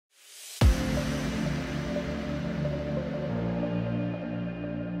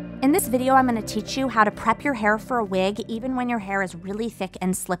In this video, I'm going to teach you how to prep your hair for a wig even when your hair is really thick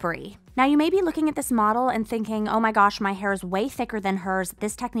and slippery. Now, you may be looking at this model and thinking, oh my gosh, my hair is way thicker than hers.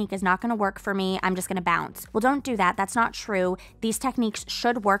 This technique is not going to work for me. I'm just going to bounce. Well, don't do that. That's not true. These techniques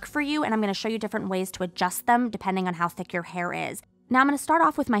should work for you, and I'm going to show you different ways to adjust them depending on how thick your hair is. Now I'm going to start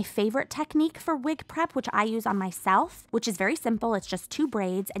off with my favorite technique for wig prep, which I use on myself, which is very simple. It's just 2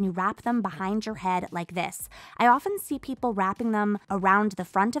 braids and you wrap them behind your head like this. I often see people wrapping them around the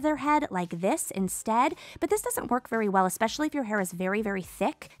front of their head like this instead, but this doesn't work very well, especially if your hair is very, very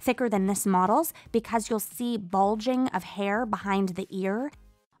thick, thicker than this model's, because you'll see bulging of hair behind the ear.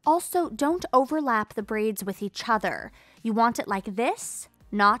 Also, don't overlap the braids with each other. You want it like this,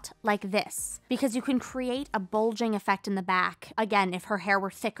 not like this, because you can create a bulging effect in the back. Again, if her hair were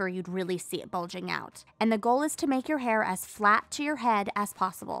thicker, you'd really see it bulging out. And the goal is to make your hair as flat to your head as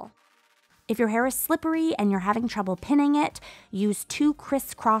possible. If your hair is slippery and you're having trouble pinning it, use 2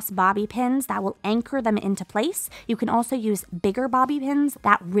 crisscross bobby pins that will anchor them into place. You can also use bigger bobby pins.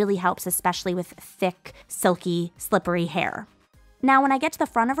 That really helps, especially with thick, silky, slippery hair. Now, when I get to the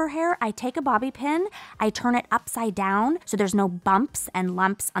front of her hair, I take a bobby pin, I turn it upside down so there's no bumps and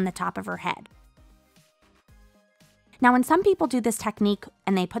lumps on the top of her head. Now, when some people do this technique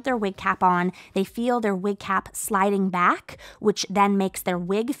and they put their wig cap on, they feel their wig cap sliding back, which then makes their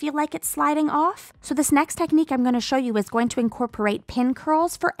wig feel like it's sliding off. So this next technique I'm going to show you is going to incorporate pin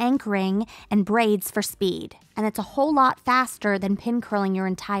curls for anchoring and braids for speed. And it's a whole lot faster than pin curling your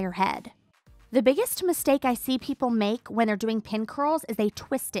entire head. The biggest mistake I see people make when they're doing pin curls is they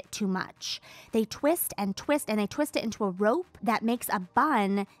twist it too much. They twist and twist and they twist it into a rope that makes a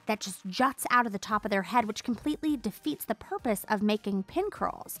bun that just juts out of the top of their head, which completely defeats the purpose of making pin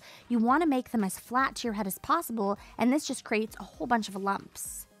curls. You want to make them as flat to your head as possible, and this just creates a whole bunch of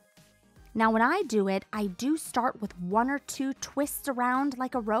lumps. Now, when I do it, I do start with 1 or 2 twists around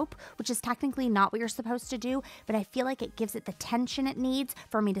like a rope, which is technically not what you're supposed to do, but I feel like it gives it the tension it needs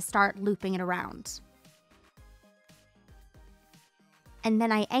for me to start looping it around. And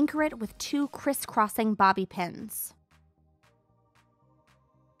then I anchor it with 2 crisscrossing bobby pins.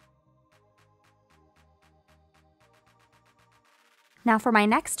 Now for my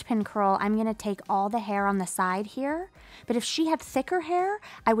next pin curl, I'm going to take all the hair on the side here, but if she had thicker hair,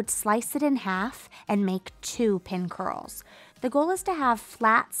 I would slice it in half and make 2 pin curls. The goal is to have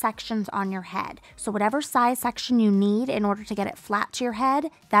flat sections on your head, so whatever size section you need in order to get it flat to your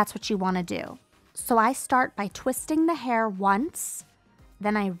head, that's what you want to do. So I start by twisting the hair once,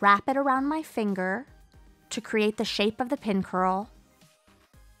 then I wrap it around my finger to create the shape of the pin curl.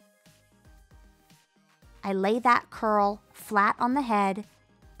 I lay that curl flat on the head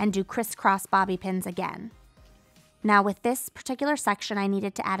and do crisscross bobby pins again. Now with this particular section, I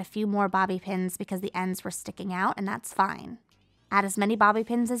needed to add a few more bobby pins because the ends were sticking out, and that's fine. Add as many bobby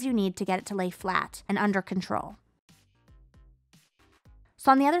pins as you need to get it to lay flat and under control.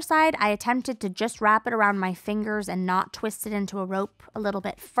 So on the other side, I attempted to just wrap it around my fingers and not twist it into a rope a little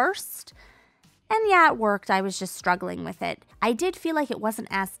bit first. And yeah, it worked. I was just struggling with it. I did feel like it wasn't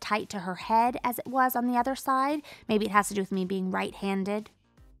as tight to her head as it was on the other side. Maybe it has to do with me being right-handed.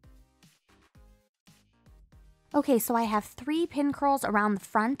 Okay, so I have 3 pin curls around the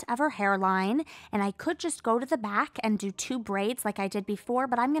front of her hairline, and I could just go to the back and do 2 braids like I did before,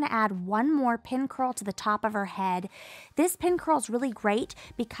 but I'm going to add 1 more pin curl to the top of her head. This pin curl is really great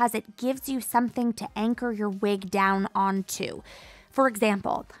because it gives you something to anchor your wig down onto. For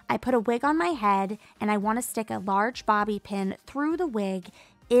example, I put a wig on my head and I want to stick a large bobby pin through the wig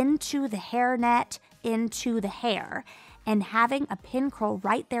into the hairnet, into the hair. And having a pin curl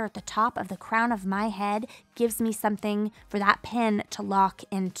right there at the top of the crown of my head gives me something for that pin to lock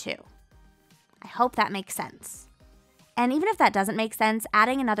into. I hope that makes sense. And even if that doesn't make sense,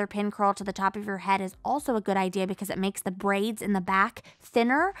 adding another pin curl to the top of your head is also a good idea because it makes the braids in the back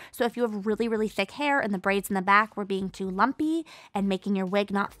thinner. So if you have really, really thick hair and the braids in the back were being too lumpy and making your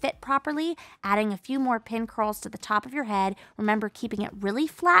wig not fit properly, adding a few more pin curls to the top of your head, remember keeping it really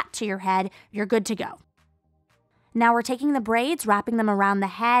flat to your head, you're good to go. Now we're taking the braids, wrapping them around the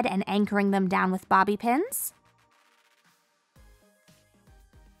head and anchoring them down with bobby pins.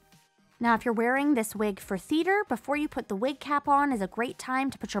 Now, if you're wearing this wig for theater, before you put the wig cap on is a great time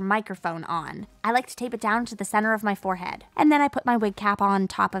to put your microphone on. I like to tape it down to the center of my forehead, and then I put my wig cap on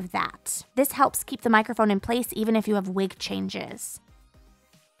top of that. This helps keep the microphone in place even if you have wig changes.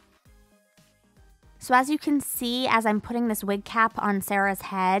 So as you can see, as I'm putting this wig cap on Sarah's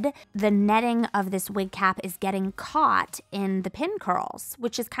head, the netting of this wig cap is getting caught in the pin curls,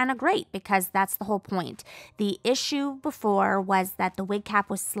 which is kind of great because that's the whole point. The issue before was that the wig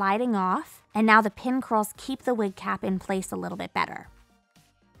cap was sliding off, and now the pin curls keep the wig cap in place a little bit better.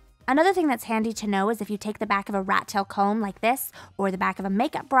 Another thing that's handy to know is if you take the back of a rat tail comb like this or the back of a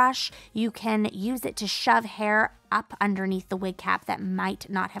makeup brush, you can use it to shove hair up underneath the wig cap that might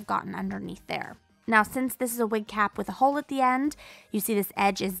not have gotten underneath there. Now, since this is a wig cap with a hole at the end, you see this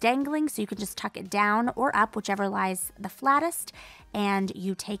edge is dangling, so you can just tuck it down or up, whichever lies the flattest, and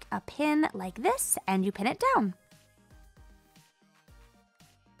you take a pin like this and you pin it down.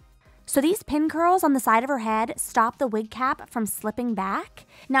 So these pin curls on the side of her head stop the wig cap from slipping back.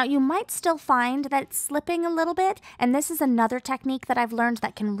 Now, you might still find that it's slipping a little bit, and this is another technique that I've learned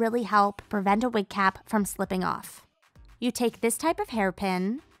that can really help prevent a wig cap from slipping off. You take this type of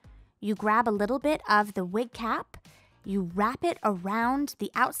hairpin, you grab a little bit of the wig cap, you wrap it around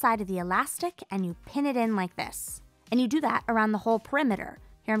the outside of the elastic, and you pin it in like this. And you do that around the whole perimeter.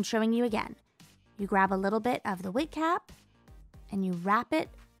 Here I'm showing you again. You grab a little bit of the wig cap, and you wrap it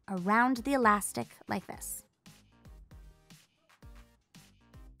around the elastic like this.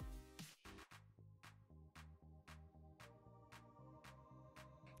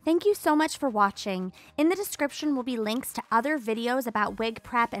 Thank you so much for watching. In the description will be links to other videos about wig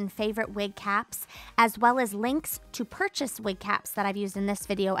prep and favorite wig caps, as well as links to purchase wig caps that I've used in this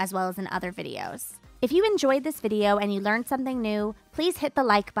video as well as in other videos. If you enjoyed this video and you learned something new, please hit the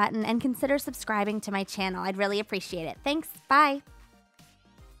like button and consider subscribing to my channel. I'd really appreciate it. Thanks, bye.